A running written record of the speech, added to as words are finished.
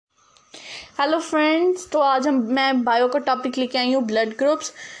Hello friends, तो आज मैं बायो का टॉपिक लेके आई हूँ ब्लड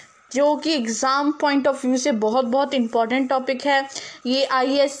ग्रुप्स, जो कि एग्ज़ाम पॉइंट ऑफ व्यू से बहुत इंपॉर्टेंट टॉपिक है। ये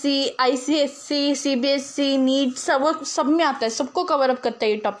आईएससी, आईसीएससी, सीबीएसई, नीट सब में आता है, सबको कवर अप करता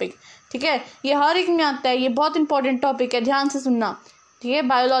है ये टॉपिक। ठीक है, ये हर एक में आता है, ये बहुत इंपॉर्टेंट टॉपिक है, ध्यान से सुनना। ठीक है,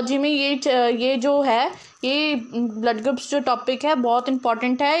 बायोलॉजी में ये जो है, ये ब्लड ग्रुप्स जो टॉपिक है बहुत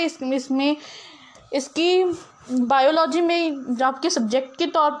इंपॉर्टेंट है। इसमें इसकी बायोलॉजी में आपके सब्जेक्ट के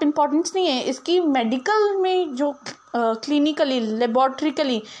तौर पे इम्पोर्टेंस नहीं है, इसकी मेडिकल में जो क्लिनिकली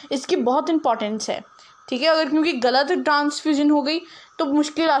लेबॉर्ट्रिकली इसकी बहुत इम्पोर्टेंस है। ठीक है, अगर क्योंकि गलत ट्रांसफ्यूजन हो गई तो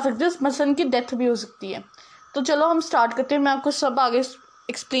मुश्किल आ सकती है, उस पर्सन की डेथ भी हो सकती है। तो चलो हम स्टार्ट करते हैं, मैं आपको सब आगे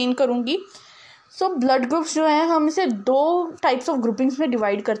एक्सप्लेन करूँगी। सो ब्लड ग्रुप्स जो हैं, हम इसे 2 टाइप्स ऑफ ग्रुपिंग्स में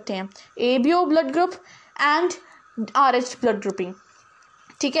डिवाइड करते हैं, ABO blood group and RH blood grouping.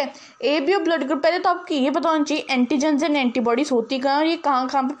 ठीक है, ABO ब्लड ग्रुप, पहले तो आपको ये पता होना चाहिए एंटीजेंस एंड एंटीबॉडीज होती कहाँ और ये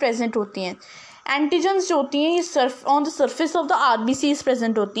कहाँ पे प्रेजेंट होती हैं। एंटीजेंस जो होती हैं ये on the surface of the RBCs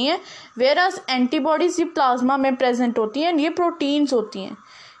present होती हैं, वेयरएज एंटीबॉडीज ये प्लाज्मा में प्रेजेंट होती हैं। ये प्रोटीन्स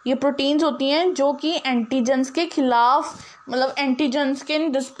होती हैं जो कि एंटीजेंस के खिलाफ, मतलब एंटीजेंस के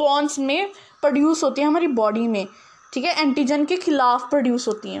रिस्पॉन्स में प्रोड्यूस होती हैं हमारी बॉडी में। ठीक है, एंटीजन के खिलाफ प्रोड्यूस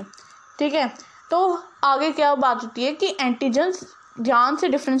होती हैं। ठीक है, तो आगे क्या बात होती है कि एंटीजेंस, ध्यान से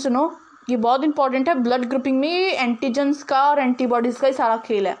डिफरेंस सुनो, ये बहुत इंपॉर्टेंट है। ब्लड ग्रुपिंग में एंटीजेंस का और एंटीबॉडीज का ही सारा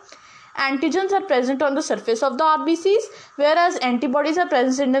खेल है। Antigens are present on the surface of the RBCs, whereas antibodies are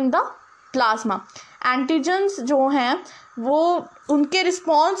present in the plasma. Antigens जो हैं वो उनके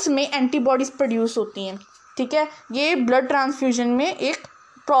रिस्पॉन्स में एंटीबॉडीज प्रोड्यूस होती हैं। ठीक है, ये ब्लड ट्रांसफ्यूजन में एक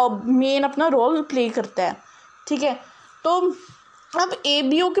मेन अपना रोल प्ले करता है। ठीक है, तो अब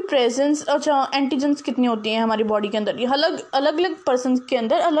ABO की प्रेजेंस, अच्छा एंटीजेंस कितनी होती हैं हमारी बॉडी के अंदर, ये अलग अलग पर्सन के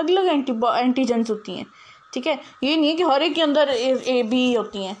अंदर अलग अलग एंटीजेंस होती हैं। ठीक है, ये नहीं है कि हर एक के अंदर AB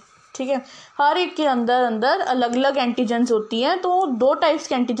होती हैं। ठीक है, हर एक के अंदर अलग अलग एंटीजेंस होती हैं। तो 2 टाइप्स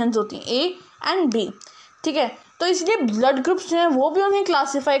की एंटीजेंस होती हैं, A एंड B। ठीक है, तो इसलिए ब्लड ग्रुप्स जो हैं वो भी उन्हें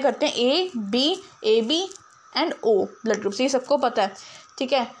क्लासीफाई करते हैं A, B, AB and O blood groups, ये सबको पता है।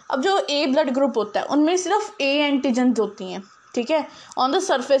 ठीक है, अब जो A ब्लड ग्रुप होता है उनमें सिर्फ A एंटीजेंस होती हैं। ठीक है, on the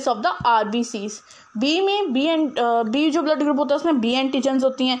surface of the RBCs। B जो ब्लड ग्रुप होता है उसमें B एंटीजेंस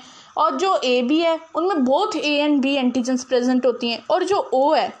होती हैं, और जो AB है उनमें both A and B antigens present होती हैं, और जो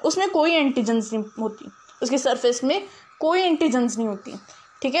O है उसमें कोई एंटीजेंस नहीं होती, उसके सरफेस में कोई एंटीजेंस नहीं होती।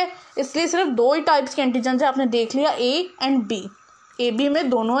 ठीक है, इसलिए सिर्फ 2 ही टाइप्स के एंटीजेंस है, आपने देख लिया, A एंड B। AB में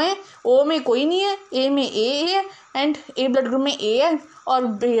दोनों हैं, O में कोई नहीं है, A में A है एंड A ब्लड ग्रुप में A है, और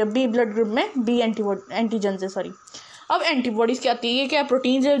B ब्लड ग्रुप में B एंटीजेंस है, सॉरी। अब एंटीबॉडीज क्या आती है, ये क्या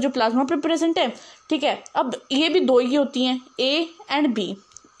प्रोटीन्स है जो प्लाज्मा पे प्रेजेंट है। ठीक है, अब ये भी 2 ही होती हैं, A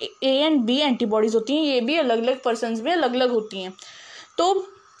एंड B एंटीबॉडीज होती हैं, ये भी अलग अलग पर्सन्स में अलग अलग होती हैं। तो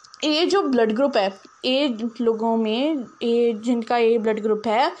A जो ब्लड ग्रुप है, A लोगों में जिनका A ब्लड ग्रुप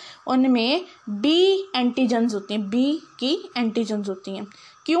है उनमें B एंटीजेंस होती हैं, B की एंटीजेंस होती हैं।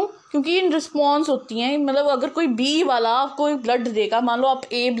 क्यों? क्योंकि इन रिस्पॉन्स होती हैं, मतलब अगर कोई B वाला आपको ब्लड देगा, मान लो आप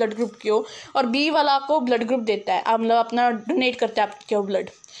A ब्लड ग्रुप के हो और B वाला आपको ब्लड ग्रुप देता है, मतलब अपना डोनेट करता है आपके ब्लड,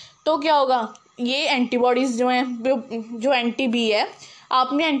 तो क्या होगा, ये एंटीबॉडीज़ जो हैं, जो एंटी B है आप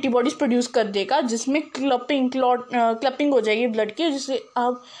में एंटीबॉडीज़ प्रोड्यूस कर देगा, जिसमें क्लपिंग हो जाएगी ब्लड की, जिससे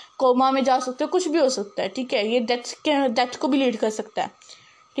आप कोमा में जा सकते हो, कुछ भी हो सकता है। ठीक है, ये डेथ को भी लीड कर सकता है।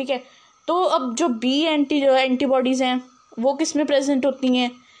 ठीक है, तो अब जो B एंटीबॉडीज़ हैं वो किस में प्रेजेंट होती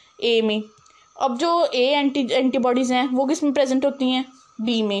हैं, A में। अब जो A एंटीबॉडीज़ हैं वो किस में प्रेजेंट होती हैं,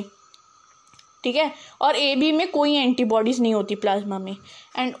 B में। ठीक है, और AB में कोई एंटीबॉडीज़ नहीं होती प्लाज्मा में।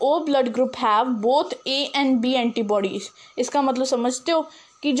 And O blood group have both A and B antibodies. इसका मतलब समझते हो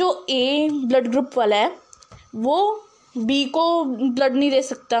कि जो A ब्लड ग्रुप वाला है वो B को ब्लड नहीं दे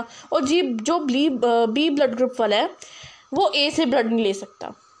सकता, और जो B ब्लड ग्रुप वाला है वो A से ब्लड नहीं ले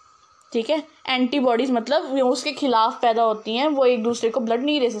सकता। ठीक है, एंटीबॉडीज़ मतलब उसके खिलाफ पैदा होती हैं, वो एक दूसरे को ब्लड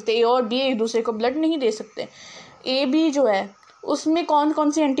नहीं दे सकते, A और B एक दूसरे को ब्लड नहीं दे सकते। AB जो है उसमें कौन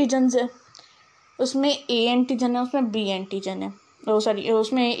कौन सी एंटीजेंस है, उसमें A एंटीजन है, उसमें B एंटीजन है,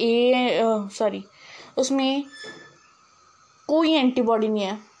 उसमें कोई एंटीबॉडी नहीं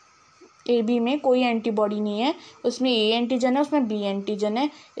है, AB में कोई एंटीबॉडी नहीं है, उसमें A एंटीजन है, उसमें B एंटीजन है।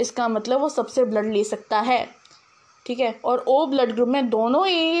 इसका मतलब वो सबसे ब्लड ले सकता है। ठीक है, और O ब्लड ग्रुप में दोनों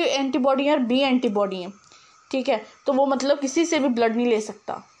A एंटीबॉडी हैं और B एंटीबॉडी हैं। ठीक है, तो वो मतलब किसी से भी ब्लड नहीं ले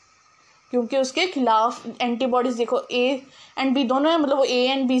सकता, क्योंकि उसके खिलाफ एंटीबॉडीज, देखो A एंड B दोनों है, मतलब वो A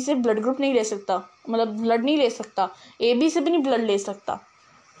एंड B से ब्लड ग्रुप नहीं ले सकता, मतलब ब्लड नहीं ले सकता, AB से भी नहीं ब्लड ले सकता।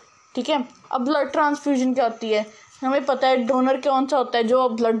 ठीक है, अब ब्लड ट्रांसफ्यूजन क्या होती है, हमें पता है डोनर कौन सा होता है, जो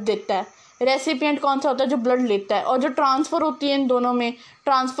ब्लड देता है, रेसिपिएंट कौन सा होता है? जो ब्लड लेता है। और जो ट्रांसफ़र होती है इन दोनों में,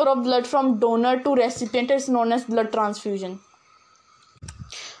 transfer of blood from donor to recipient is known as blood transfusion.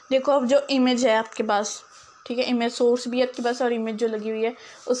 देखो अब जो इमेज है आपके पास, ठीक है, इमेज सोर्स भी आपके पास और इमेज जो लगी हुई है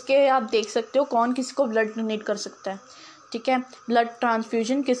उसके आप देख सकते हो कौन किसको ब्लड डोनेट कर सकता है, ठीक है। ब्लड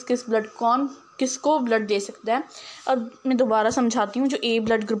ट्रांसफ्यूजन कौन किसको ब्लड दे सकता है। अब मैं दोबारा समझाती हूँ। जो ए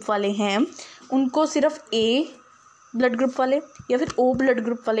ब्लड ग्रुप वाले हैं उनको सिर्फ ए ब्लड ग्रुप वाले या फिर ओ ब्लड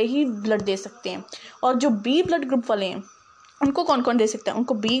ग्रुप वाले ही ब्लड दे सकते हैं। और जो बी ब्लड ग्रुप वाले हैं उनको कौन कौन दे सकता है?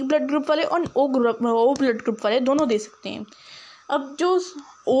 उनको बी ब्लड ग्रुप वाले और ओ ब्लड ग्रुप वाले दोनों दे सकते हैं। अब जो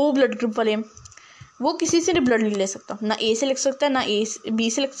ओ ब्लड ग्रुप वाले हैं वो किसी से ब्लड नहीं ले सकता, ना ए से ले सकता है, ना ए बी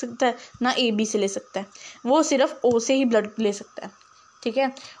से ले सकता है, ना ए बी से ले सकता है। वो सिर्फ ओ से ही ब्लड ले सकता है, ठीक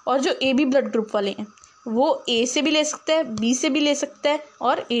है। और जो ए बी ब्लड ग्रुप वाले हैं वो ए से भी ले सकता है, बी से भी ले सकता है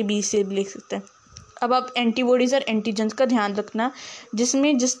और ए बी से भी ले सकता है। अब आप एंटीबॉडीज़ और एंटीजेंस का ध्यान रखना,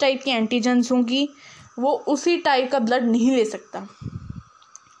 जिसमें जिस टाइप की एंटीजेंस होंगी वो उसी टाइप का ब्लड नहीं ले सकता,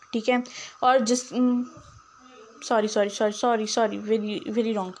 ठीक है। और जिस sorry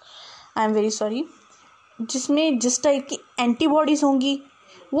very wrong, I am very sorry. जिसमें जिस टाइप की एंटीबॉडीज़ होंगी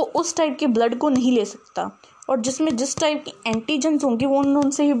वो उस टाइप के ब्लड को नहीं ले सकता, और जिसमें जिस टाइप की एंटीजेंस होंगी वो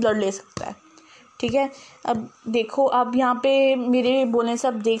उनसे ही ब्लड ले सकता है, ठीक है। अब देखो आप यहाँ पे मेरे बोलने से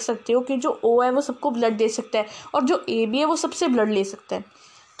आप देख सकते हो कि जो ओ है वो सबको ब्लड दे सकता है और जो ए बी है वो सबसे ब्लड ले सकता है।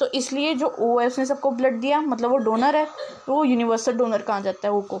 तो इसलिए जो ओ है उसने सबको ब्लड दिया, मतलब वो डोनर है, वो यूनिवर्सल डोनर कहा जाता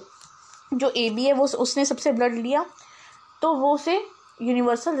है ओ को। जो ए बी है वो उसने सबसे ब्लड लिया तो वो उसे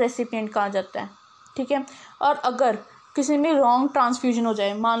यूनिवर्सल रेसिपिएंट कहा जाता है, ठीक है। और अगर किसी में रॉन्ग ट्रांसफ्यूजन हो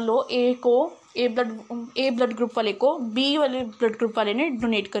जाए, मान लो ए ब्लड ग्रुप वाले को बी वाले ब्लड ग्रुप वाले ने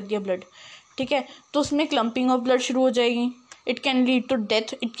डोनेट कर दिया ब्लड, ठीक है, तो उसमें क्लम्पिंग ऑफ ब्लड शुरू हो जाएगी। It can lead to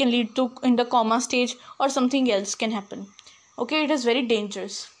death, it can lead to in the comma stage और something else can happen. Okay, it is very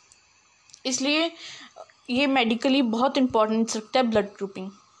dangerous. इसलिए ये मेडिकली बहुत इंपॉर्टेंट रखता है ब्लड ग्रुपिंग।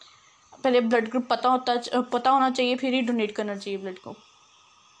 पहले ब्लड ग्रुप पता होना चाहिए, फिर ही डोनेट करना चाहिए ब्लड को।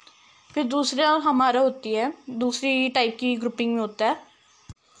 फिर दूसरा हमारा होती है, दूसरी टाइप की ग्रुपिंग में होता है।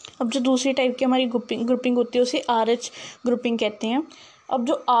 अब जो दूसरी टाइप की हमारी ग्रुपिंग होती है उसे RH ग्रुपिंग कहते हैं। अब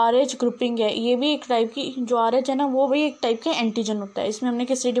जो RH ग्रुपिंग है ये भी एक टाइप की, जो RH है ना वो भी एक टाइप का एंटीजन होता है। इसमें हमने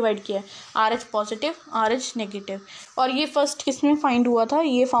किससे डिवाइड किया है? RH positive, RH negative. और ये फर्स्ट किस में फाउंड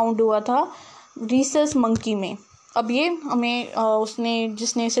हुआ था रीसस मंकी में। अब ये हमें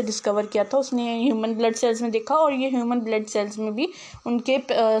जिसने इसे डिस्कवर किया था उसने ह्यूमन ब्लड सेल्स में देखा, और ये ह्यूमन ब्लड सेल्स में भी उनके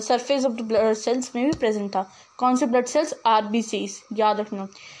surface of the blood cells में भी प्रेजेंट था। कौन से ब्लड सेल्स? RBCs, याद रखना,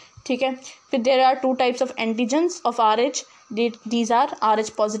 ठीक है। फिर there are 2 types of antigens of RH, these are RH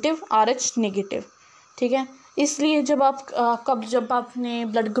positive, RH negative, ठीक है। इसलिए जब आपने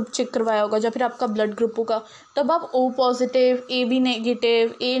ब्लड ग्रुप चेक करवाया होगा, जब फिर आपका ब्लड ग्रुप होगा तब आप O positive, AB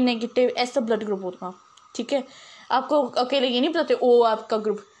negative, A negative ऐसा ब्लड ग्रुप होगा, ठीक है। आपको अकेले ये नहीं बताते ओ आपका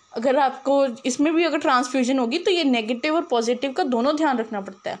ग्रुप। अगर आपको इसमें भी अगर ट्रांसफ्यूजन होगी तो ये नेगेटिव और पॉजिटिव का दोनों ध्यान रखना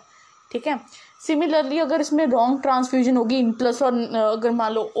पड़ता है, ठीक है। सिमिलरली अगर इसमें रॉन्ग ट्रांसफ्यूजन होगी इन प्लस, और अगर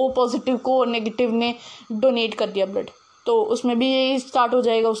मान लो O पॉजिटिव को और नेगेटिव ने डोनेट कर दिया ब्लड, तो उसमें भी यही स्टार्ट हो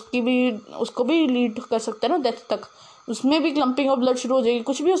जाएगा, उसको भी लीड कर सकता है ना डेथ तक। उसमें भी क्लम्पिंग ऑफ ब्लड शुरू हो जाएगी,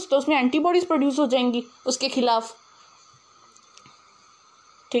 कुछ भी हो सकता है, उसमें एंटीबॉडीज प्रोड्यूस हो जाएंगी उसके खिलाफ,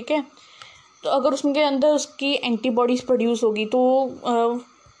 ठीक है। तो अगर उसके अंदर उसकी एंटीबॉडीज़ प्रोड्यूस होगी तो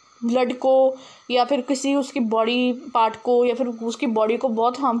ब्लड को या फिर किसी उसकी बॉडी पार्ट को या फिर उसकी बॉडी को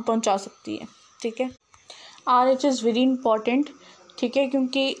बहुत हार्म पहुंचा सकती है, ठीक है। RH इज़ वेरी इंपॉर्टेंट, ठीक है,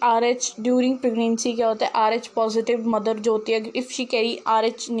 क्योंकि RH ड्यूरिंग प्रेगनेंसी क्या होता है, RH पॉजिटिव मदर जो होती है, if she carry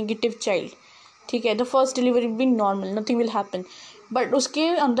RH negative child, ठीक है, the first delivery will be normal, nothing will happen, but उसके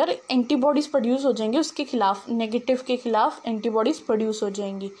अंदर एंटीबॉडीज़ प्रोड्यूस हो जाएंगी उसके खिलाफ, नेगेटिव के खिलाफ एंटीबॉडीज़ प्रोड्यूस हो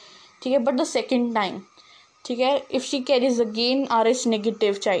जाएंगी, ठीक है। बट द सेकेंड टाइम, ठीक है, if she carries again RH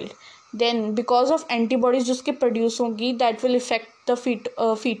negative child, then because of antibodies जो उसके प्रोड्यूस होंगी that will effect the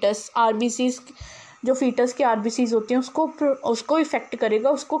foetus, RBCs, जो फीटस की RBCs होती हैं उसको इफेक्ट करेगा,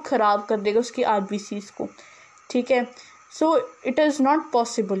 उसको ख़राब कर देगा उसकी RBCs को, ठीक है। So it is not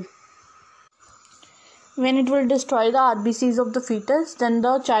possible when it will destroy the RBCs of the fetus, then the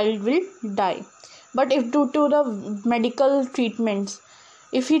child will die. But if due to the medical treatments,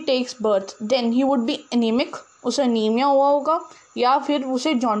 if he takes birth, then he would be anemic, उसे anaemia हुआ होगा या फिर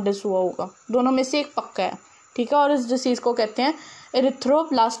उसे jaundice हुआ होगा, दोनों में से एक पक्का है, ठीक है। और इस डिसीज़ को कहते हैं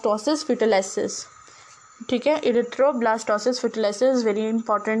एरिथ्रोब्लास्टोसिस फिटोलाइसिस, ठीक है। Erythroblastosis फिटोलाइसिस very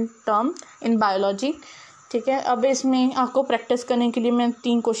important term in biology, ठीक है। अब इसमें आपको प्रैक्टिस करने के लिए मैं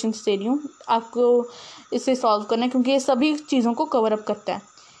 3 क्वेश्चंस दे रही हूँ, आपको इसे सॉल्व करना है क्योंकि ये सभी चीज़ों को कवर अप करता है।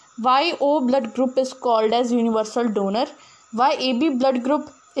 Y O blood group is called as universal donor, Y AB blood group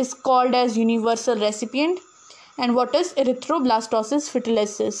is called as universal recipient, and what is erythroblastosis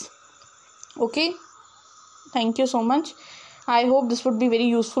fetalis. Okay, thank you so much. I hope this would be very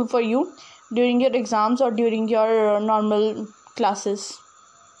useful for you during your exams or during your normal classes.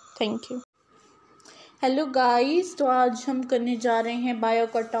 Thank you. Hello guys, तो आज हम करने जा रहे हैं bio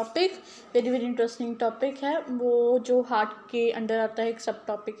का topic. Very very interesting topic है. वो जो हार्ट के अंडर आता है एक सब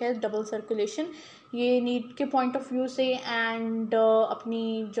टॉपिक है, डबल सर्कुलेशन. ये नीट के पॉइंट ऑफ व्यू से एंड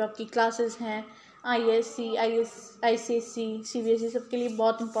अपनी जो आपकी क्लासेस हैं ISC, ICSE, CBSE सबके लिए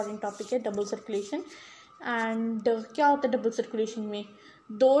बहुत इंपॉर्टेंट टॉपिक है डबल सर्कुलेशन. एंड क्या होता है डबल सर्कुलेशन में?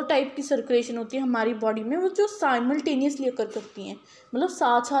 2 टाइप की सर्कुलेशन होती है हमारी बॉडी में, वो जो साइमल्टेनियसली अकर करती हैं, मतलब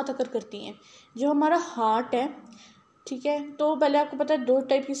साथ साथ अकर करती हैं. जो हमारा हार्ट है, ठीक है, तो पहले आपको पता है 2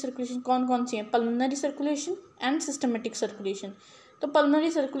 टाइप की सर्कुलेशन कौन कौन सी हैं, pulmonary circulation and systematic circulation. तो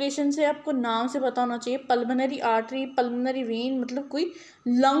पल्मोनरी सर्कुलेशन से आपको नाम से पता होना चाहिए, पल्मोनरी आर्टरी, पल्मोनरी वेन, मतलब कोई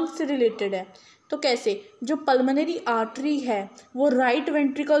लंग से रिलेटेड है. तो कैसे? जो पल्मोनरी आर्टरी है वो राइट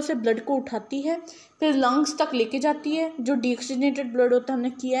वेंट्रिकल से ब्लड को उठाती है, फिर लंग्स तक लेके जाती है. जो डीऑक्सीजनेटेड ब्लड होता है, हमने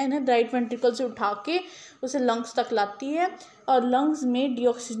किया है ना, राइट वेंट्रिकल से उठा के उसे लंग्स तक लाती है, और लंग्स में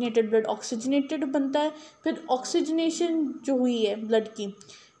डीऑक्सीजनेटेड ब्लड ऑक्सीजनेटेड बनता है. फिर ऑक्सीजनेशन जो हुई है ब्लड की,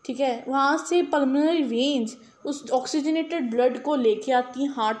 ठीक है, वहाँ से पल्मोनरी वेन्स उस ऑक्सीजनेटेड ब्लड को लेके आती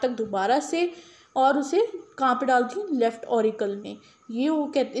हैं हार्ट तक दोबारा से, और उसे कहाँ पे डालती हैं? लेफ्ट ऑरिकल में. ये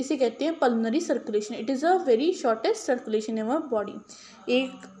वो इसे कहते हैं pulmonary circulation. It is a very shortest circulation in our body.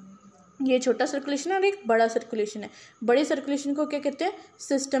 एक ये छोटा सर्कुलेशन है और एक बड़ा सर्कुलेशन है. बड़े सर्कुलेशन को क्या कहते हैं?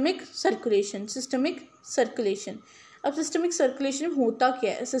 Systemic circulation. Systemic circulation. अब सिस्टमिक सर्कुलेशन में होता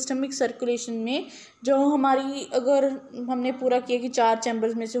क्या है? सिस्टमिक सर्कुलेशन में जो हमारी, अगर हमने पूरा किया कि 4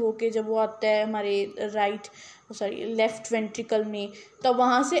 चैम्बर्स में से होके जब वो आता है हमारे लेफ्ट वेंट्रिकल में, तब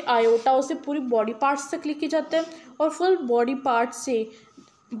वहाँ से आयोटा उसे पूरी बॉडी पार्ट्स तक लेके जाता है, और फुल बॉडी पार्ट्स से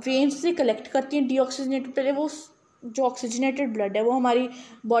वेन्स से कलेक्ट करती हैं डीऑक्सीजनेटेड. पहले वो जो ऑक्सीजनेटेड ब्लड है वो हमारी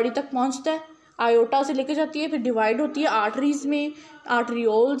बॉडी तक पहुँचता है, आयोटा से लेके जाती है, फिर डिवाइड होती है आर्टरीज में,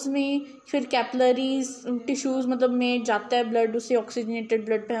 आर्टरियोल्स में, फिर कैपिलरीज टिश्यूज़ मतलब में जाता है ब्लड, उसे ऑक्सीजनेटेड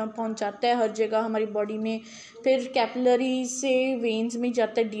ब्लड पहुंचाता है हर जगह हमारी बॉडी में. फिर कैपिलरीज से वेन्स में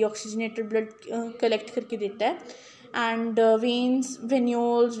जाता है, डीऑक्सीजनेटेड ब्लड कलेक्ट करके देता है. And veins,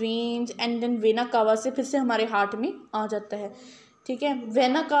 venules, veins, and then vena cava से फिर से हमारे हार्ट में आ जाता है. ठीक है,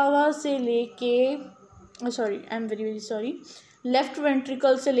 वेना कावा से लेके लेफ्ट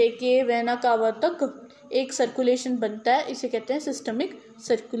वेंट्रिकल से लेके वेना कावा तक एक सर्कुलेशन बनता है, इसे कहते हैं सिस्टमिक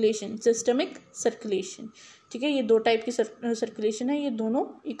सर्कुलेशन. सिस्टमिक सर्कुलेशन, ठीक है. ये 2 टाइप की सर्कुलेशन है, ये दोनों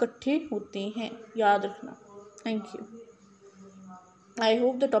इकट्ठे होते हैं, याद रखना. Thank you. I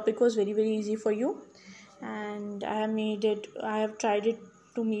hope the topic was very very easy for you, and I have tried it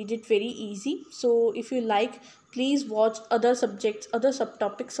to make it very easy. So if you like, please watch other subjects, other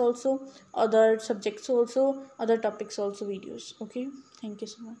subtopics also, other subjects also, other topics also videos. Okay, thank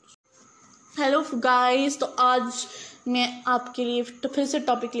you so much. Hello guys, तो आज मैं आपके लिए तो फिर से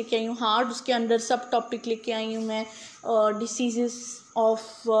topic लेके आई हूँ हार्ट. उसके अंदर सब टॉपिक लेके आई हूँ मैं diseases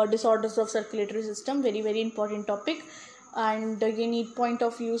of disorders of circulatory system. Very very important topic, and ये नीट पॉइंट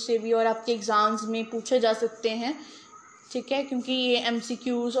ऑफ व्यू से भी और आपके एग्ज़ाम्स में पूछे जा सकते हैं, ठीक है, क्योंकि ये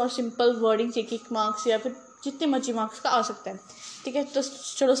MCQs और सिंपल वर्डिंग 1 मार्क्स या फिर जितने मर्जी मार्क्स का आ सकता है. ठीक है, तो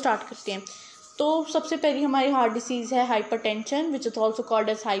चलो स्टार्ट करते हैं. तो सबसे पहली हमारी हार्ट डिसीज़ है hypertension, which is also called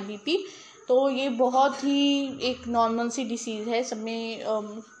as high BP. तो ये बहुत ही एक नॉर्मल सी डिसीज़ है,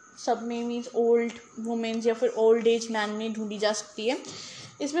 सब में मीन्स ओल्ड वुमेन्स या फिर ओल्ड एज मैन में ढूंढी जा सकती है.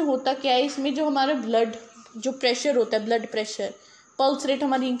 इसमें होता क्या है, इसमें जो हमारा ब्लड जो प्रेशर होता है, ब्लड प्रेशर, पल्स रेट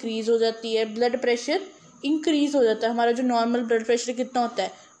हमारी इंक्रीज़ हो जाती है, ब्लड प्रेशर इंक्रीज़ हो जाता है. हमारा जो नॉर्मल ब्लड प्रेशर कितना होता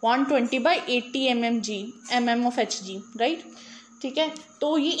है 120/80 mm of Hg, राइट. ठीक है,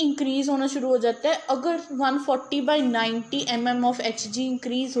 तो ये इंक्रीज़ होना शुरू हो जाता है. अगर 140/90 mm of Hg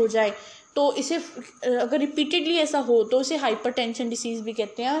इंक्रीज़ हो जाए तो इसे, अगर रिपीटेडली ऐसा हो तो इसे हाइपरटेंशन डिसीज़ भी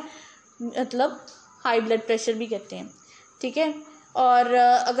कहते हैं, मतलब हाई ब्लड प्रेशर भी कहते हैं. ठीक है, और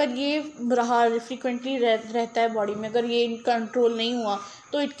अगर ये रहा फ्रिक्वेंटली रहता है बॉडी में, अगर ये कंट्रोल नहीं हुआ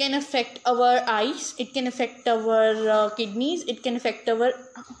तो it can affect our eyes, it can affect our kidneys, it can affect our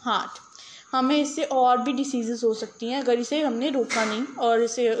heart. हमें इससे और भी डिसीज़ेस हो सकती हैं अगर इसे हमने रोका नहीं और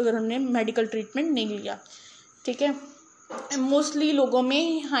इसे अगर हमने मेडिकल ट्रीटमेंट नहीं लिया. ठीक है, मोस्टली लोगों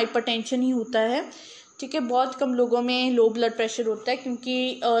में हाइपरटेंशन ही होता है. ठीक है, बहुत कम लोगों में लो ब्लड प्रेशर होता है,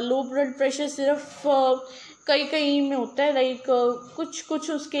 क्योंकि लो ब्लड प्रेशर सिर्फ कई में होता है. लाइक कुछ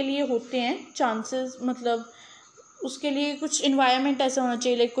उसके लिए होते हैं चांसेस, मतलब उसके लिए कुछ इन्वायरमेंट ऐसा होना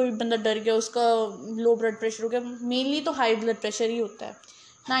चाहिए. लाइक कोई बंदा डर गया, उसका लो ब्लड प्रेशर हो गया. मेनली तो हाई ब्लड प्रेशर ही होता है.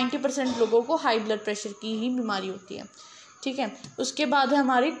 90% लोगों को हाई ब्लड प्रेशर की ही बीमारी होती है. ठीक है। उसके बाद है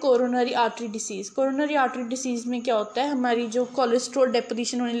हमारी coronary artery disease. Coronary artery disease में क्या होता है, हमारी जो कोलेस्ट्रॉल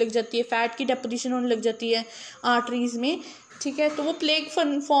डेपोजिशन होने लग जाती है, फैट की डेपोजिशन होने लग जाती है आर्टरीज़ में, ठीक है। तो वो प्लेक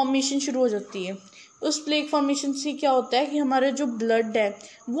फॉर्मेशन शुरू हो जाती है। उस प्लेक फॉर्मेशन से क्या होता है कि हमारा जो ब्लड है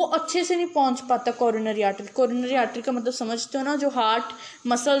वो अच्छे से नहीं पहुंच पाता कोरोनरी आर्टरी। कोरोनरी आर्टरी का मतलब समझते हो ना, जो हार्ट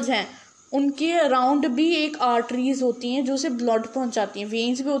मसल्स हैं उनके अराउंड भी एक आर्टरीज होती हैं जो उसे ब्लड पहुंचाती हैं।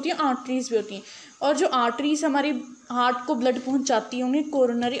 वेन्स भी होती हैं, आर्टरीज भी होती हैं, और जो आर्टरीज हमारी हार्ट को ब्लड पहुंचाती है उन्हें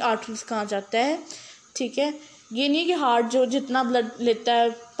कोरोनरी आर्टरीज कहा जाता है, ठीक है। ये नहीं कि हार्ट जो जितना ब्लड लेता है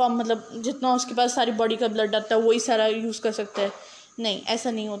पम्प, मतलब जितना उसके पास सारी बॉडी का ब्लड आता है वही सारा यूज़ कर सकता है, नहीं,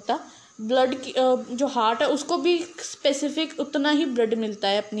 ऐसा नहीं होता। ब्लड की जो हार्ट है उसको भी स्पेसिफिक उतना ही ब्लड मिलता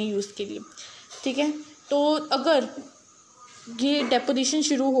है अपने यूज़ के लिए, ठीक है। तो अगर ये डेपोजिशन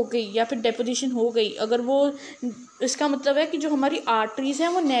शुरू हो गई या फिर डेपोजिशन हो गई, अगर वो, इसका मतलब है कि जो हमारी आर्टरीज हैं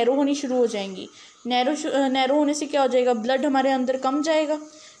वो नैरो होनी शुरू हो जाएंगी। नैरो होने से क्या हो जाएगा, ब्लड हमारे अंदर कम जाएगा,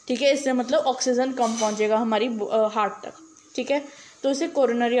 ठीक है। इससे मतलब ऑक्सीजन कम पहुंचेगा हमारी हार्ट तक, ठीक है। तो इसे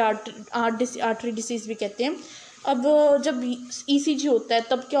कोरोनरी आर्टरी डिसीज़ भी कहते हैं। अब जब ईसीजी होता है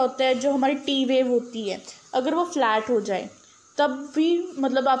तब क्या होता है, जो हमारी टी वेव होती है अगर वो फ्लैट हो जाए तब भी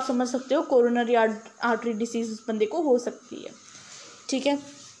मतलब आप समझ सकते हो कोरोनरी आर्टरी डिसीज़ उस बंदे को हो सकती है, ठीक है।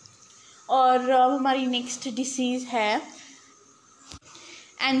 और हमारी नेक्स्ट डिसीज़ है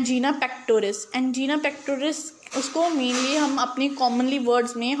एंजीना पेक्टोरिस। एंजीना पेक्टोरिस उसको मेनली हम अपने कॉमनली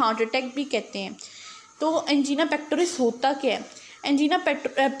वर्ड्स में हार्ट अटैक भी कहते हैं। तो एंजीना पेक्टोरिस होता क्या है, एंजीना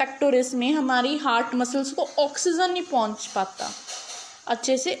पेक्टोरिस में हमारी हार्ट मसल्स को ऑक्सीजन नहीं पहुंच पाता,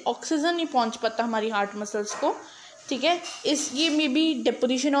 अच्छे से ऑक्सीजन नहीं पहुंच पाता हमारी हार्ट मसल्स को, ठीक है। ये में भी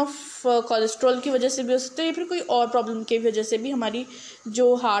डेपोजिशन ऑफ कोलेस्ट्रॉल की वजह से भी हो सकता है या फिर कोई और प्रॉब्लम की वजह से भी हमारी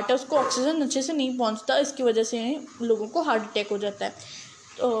जो हार्ट है उसको ऑक्सीजन अच्छे से नहीं पहुंचता, इसकी वजह से लोगों को हार्ट अटैक हो जाता है।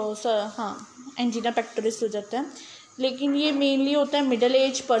 तो हाँ, एंजीना पेक्टोरिस हो जाता है। लेकिन ये मेनली होता है मिडिल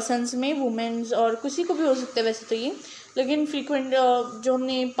एज पर्सनस में, वुमेन्स और किसी को भी हो सकता है वैसे तो ये, लेकिन फ्रीक्वेंट जो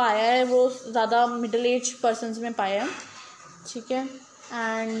हमने पाया है वो ज़्यादा मिडिल एज पर्सनस में पाया है, ठीक है।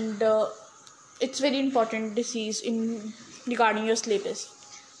 And it's very important disease in regarding your syllabus.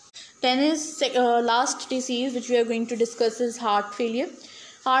 Then is last disease which we are going to discuss is heart failure.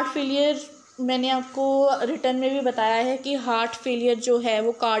 Heart failure मैंने आपको रिटर्न में भी बताया है कि हार्ट फेलियर जो है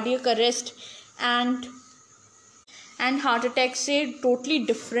वो cardiac arrest and heart attack से टोटली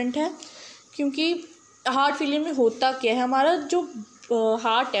डिफरेंट है। क्योंकि हार्ट फेलियर में होता क्या है, हमारा जो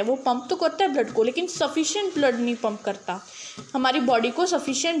हार्ट है वो पंप तो करता है ब्लड को, लेकिन सफिशिएंट ब्लड नहीं पंप करता, हमारी बॉडी को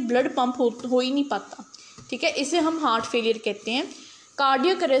सफिशिएंट ब्लड पंप हो ही नहीं पाता, ठीक है। इसे हम हार्ट फेलियर कहते हैं।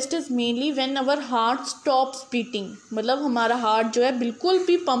 Cardiac arrest is mainly when our heart stops beating, मतलब हमारा हार्ट जो है बिल्कुल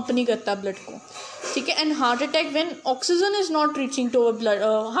भी पंप नहीं करता ब्लड को, ठीक है। And heart attack when oxygen is not reaching to our blood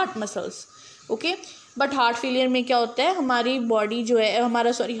heart muscles, okay. But heart failure में क्या होता है, हमारी बॉडी जो है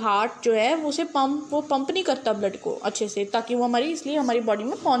हार्ट जो है वो पंप नहीं करता ब्लड को अच्छे से, ताकि वो इसलिए हमारी बॉडी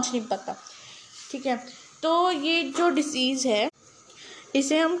में पहुंच नहीं पाता, ठीक है। तो ये जो डिसीज़ है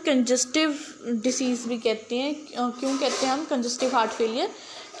इसे हम कंजस्टिव डिसीज़ भी कहते हैं। क्यों कहते हैं हम कंजस्टिव हार्ट फेलियर,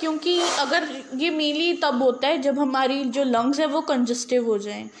 क्योंकि अगर ये मेनली तब होता है जब हमारी जो लंग्स है वो कंजस्टिव हो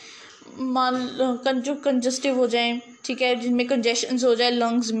जाएं, जो कंजस्टिव हो जाएं, ठीक है, जिनमें कंजेशंस हो जाए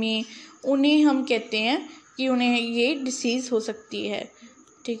लंग्स में, उन्हें हम कहते हैं कि उन्हें ये डिसीज़ हो सकती है,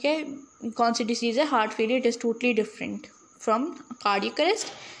 ठीक है। कौन सी डिसीज़ है, heart failure. It is totally different from cardiac arrest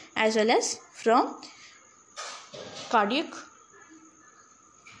as well as from cardiac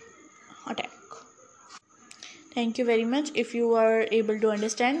attack. Thank you very much. If you are able to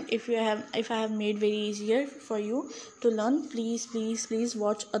understand, if I have made very easier for you to learn, please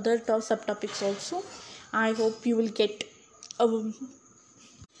watch other subtopics also. I hope you will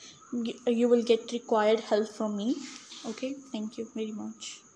get required help from me. Okay, thank you very much.